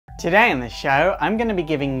Today on the show, I'm going to be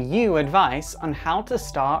giving you advice on how to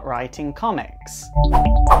start writing comics.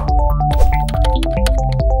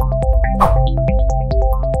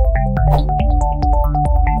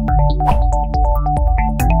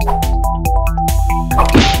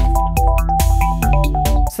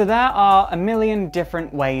 So there are a million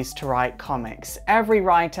different ways to write comics. Every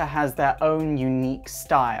writer has their own unique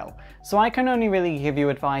style. So I can only really give you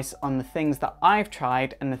advice on the things that I've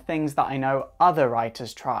tried and the things that I know other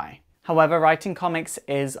writers try. However, writing comics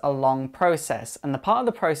is a long process, and the part of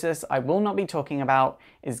the process I will not be talking about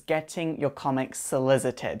is getting your comics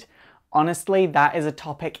solicited. Honestly, that is a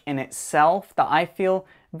topic in itself that I feel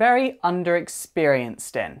very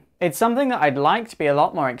underexperienced in. It's something that I'd like to be a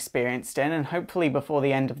lot more experienced in, and hopefully before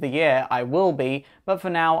the end of the year I will be, but for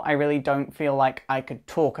now I really don't feel like I could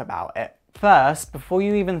talk about it. First, before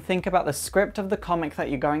you even think about the script of the comic that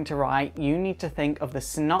you're going to write, you need to think of the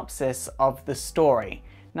synopsis of the story.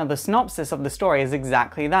 Now, the synopsis of the story is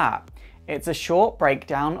exactly that. It's a short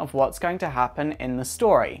breakdown of what's going to happen in the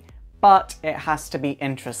story, but it has to be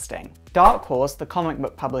interesting. Dark Horse, the comic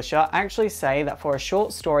book publisher, actually say that for a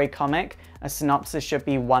short story comic, a synopsis should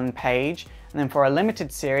be 1 page, and then for a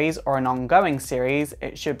limited series or an ongoing series,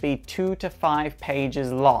 it should be 2 to 5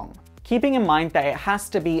 pages long. Keeping in mind that it has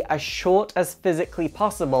to be as short as physically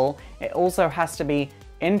possible, it also has to be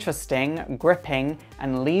interesting, gripping,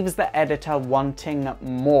 and leaves the editor wanting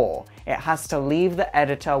more. It has to leave the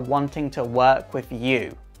editor wanting to work with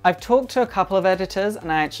you. I've talked to a couple of editors,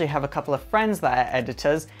 and I actually have a couple of friends that are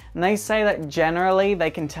editors, and they say that generally they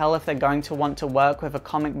can tell if they're going to want to work with a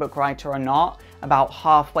comic book writer or not about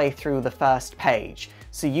halfway through the first page.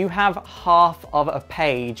 So you have half of a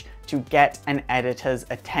page to get an editor's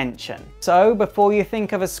attention. So before you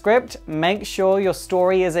think of a script, make sure your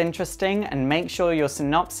story is interesting and make sure your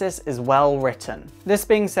synopsis is well written. This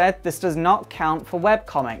being said, this does not count for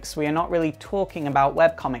webcomics. We are not really talking about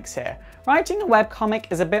webcomics here. Writing a webcomic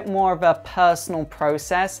is a bit more of a personal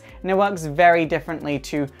process, and it works very differently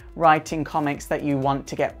to writing comics that you want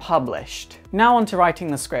to get published. Now on to writing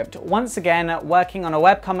the script. Once again, working on a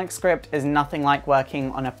webcomic script is nothing like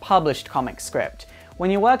working on a published comic script. When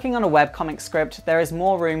you're working on a webcomic script, there is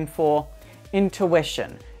more room for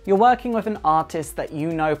intuition. You're working with an artist that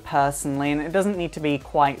you know personally, and it doesn't need to be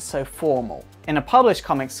quite so formal. In a published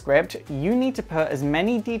comic script, you need to put as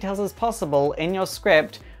many details as possible in your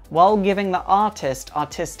script while giving the artist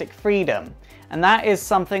artistic freedom. And that is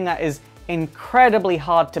something that is incredibly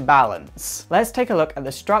hard to balance. Let's take a look at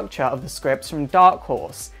the structure of the scripts from Dark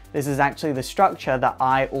Horse. This is actually the structure that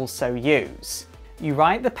I also use. You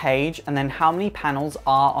write the page and then how many panels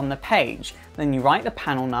are on the page. Then you write the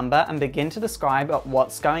panel number and begin to describe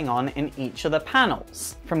what's going on in each of the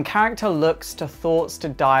panels. From character looks to thoughts to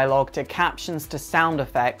dialogue to captions to sound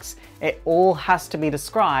effects, it all has to be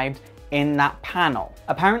described in that panel.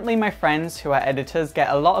 Apparently my friends who are editors get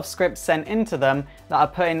a lot of scripts sent into them that are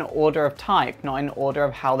put in order of type, not in order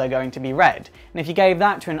of how they're going to be read. And if you gave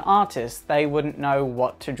that to an artist, they wouldn't know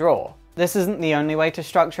what to draw. This isn't the only way to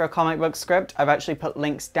structure a comic book script. I've actually put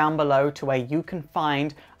links down below to where you can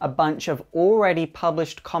find a bunch of already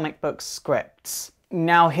published comic book scripts.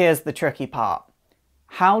 Now here's the tricky part.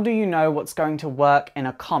 How do you know what's going to work in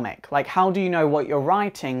a comic? Like, how do you know what you're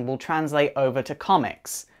writing will translate over to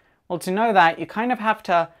comics? Well, to know that, you kind of have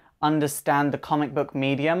to understand the comic book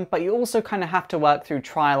medium, but you also kind of have to work through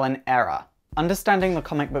trial and error. Understanding the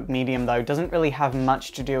comic book medium, though, doesn't really have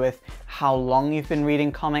much to do with how long you've been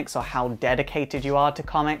reading comics or how dedicated you are to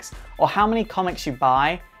comics or how many comics you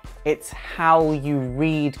buy. It's how you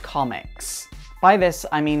read comics. By this,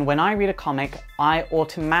 I mean when I read a comic, I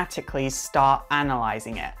automatically start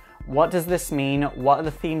analyzing it. What does this mean? What are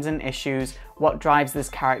the themes and issues? What drives this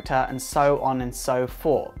character? And so on and so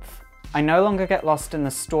forth. I no longer get lost in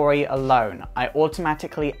the story alone. I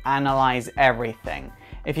automatically analyze everything.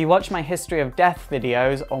 If you watch my History of Death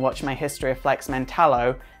videos or watch my History of Flex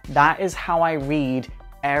Mentallo, that is how I read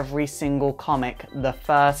every single comic the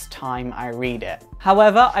first time I read it.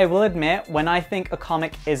 However, I will admit, when I think a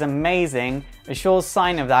comic is amazing, a sure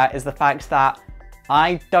sign of that is the fact that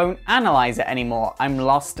I don't analyze it anymore. I'm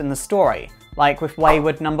lost in the story. Like with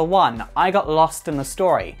Wayward #1, I got lost in the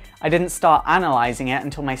story. I didn't start analyzing it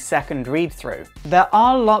until my second read through. There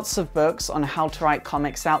are lots of books on how to write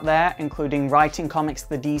comics out there, including Writing Comics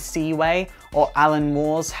the DC Way or Alan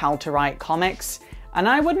Moore's How to Write Comics, and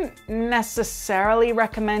I wouldn't necessarily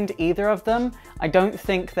recommend either of them. I don't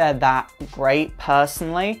think they're that great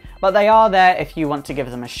personally, but they are there if you want to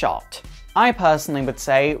give them a shot. I personally would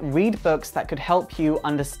say read books that could help you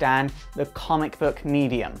understand the comic book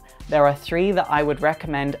medium. There are 3 that I would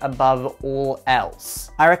recommend above all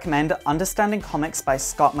else. I recommend Understanding Comics by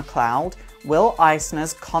Scott McCloud, Will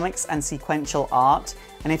Eisner's Comics and Sequential Art,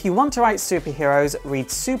 and if you want to write superheroes, read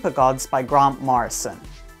Super Gods by Grant Morrison.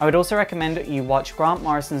 I would also recommend you watch Grant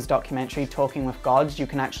Morrison's documentary Talking with Gods. You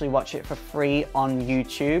can actually watch it for free on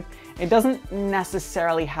YouTube. It doesn't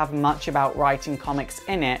necessarily have much about writing comics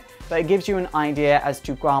in it, but it gives you an idea as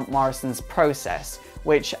to Grant Morrison's process,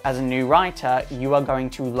 which as a new writer, you are going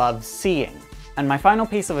to love seeing. And my final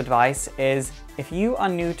piece of advice is, if you are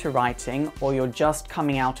new to writing, or you're just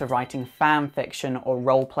coming out of writing fan fiction or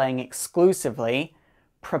role-playing exclusively,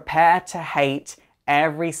 prepare to hate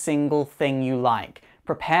every single thing you like.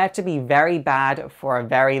 Prepare to be very bad for a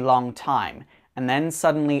very long time, and then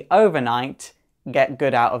suddenly overnight, get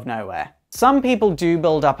good out of nowhere. Some people do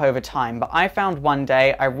build up over time, but I found one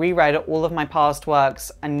day I reread all of my past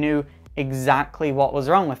works and knew exactly what was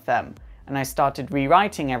wrong with them. And I started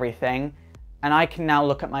rewriting everything, and I can now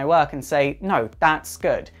look at my work and say, no, that's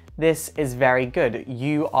good. This is very good.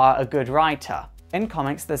 You are a good writer. In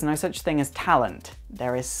comics, there's no such thing as talent.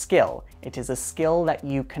 There is skill. It is a skill that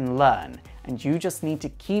you can learn, and you just need to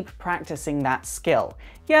keep practicing that skill.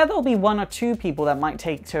 Yeah, there'll be 1 or 2 people that might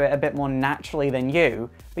take to it a bit more naturally than you,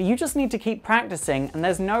 but you just need to keep practicing, and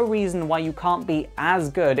there's no reason why you can't be as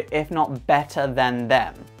good, if not better than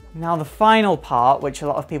them. Now, the final part, which a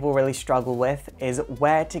lot of people really struggle with, is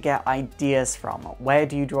where to get ideas from. Where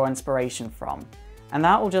do you draw inspiration from? And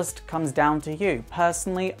that all just comes down to you.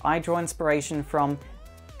 Personally, I draw inspiration from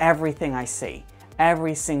everything I see,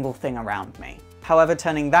 every single thing around me. However,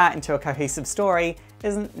 turning that into a cohesive story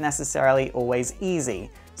isn't necessarily always easy.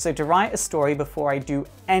 So to write a story before I do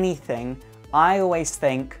anything, I always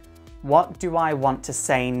think, what do I want to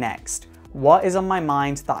say next? What is on my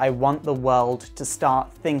mind that I want the world to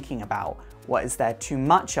start thinking about? What is there too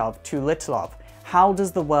much of, too little of? How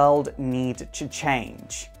does the world need to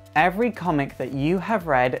change? Every comic that you have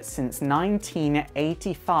read since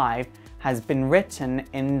 1985 has been written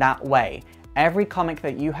in that way. Every comic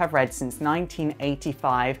that you have read since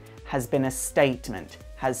 1985 has been a statement,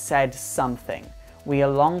 has said something. We are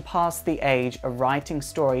long past the age of writing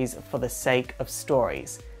stories for the sake of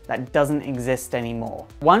stories. That doesn't exist anymore.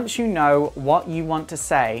 Once you know what you want to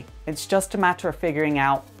say, it's just a matter of figuring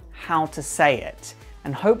out how to say it.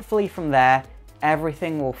 And hopefully from there,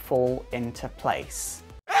 everything will fall into place.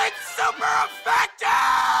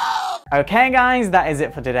 Okay guys, that is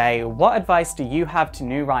it for today. What advice do you have to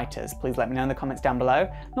new writers? Please let me know in the comments down below.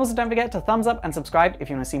 And also don't forget to thumbs up and subscribe if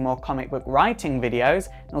you want to see more comic book writing videos.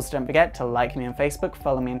 And also don't forget to like me on Facebook,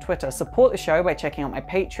 follow me on Twitter, support the show by checking out my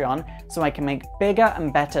Patreon so I can make bigger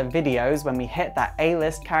and better videos when we hit that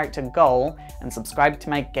A-list character goal, and subscribe to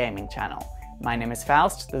my gaming channel. My name is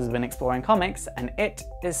Faust, this has been Exploring Comics, and it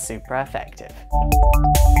is super effective.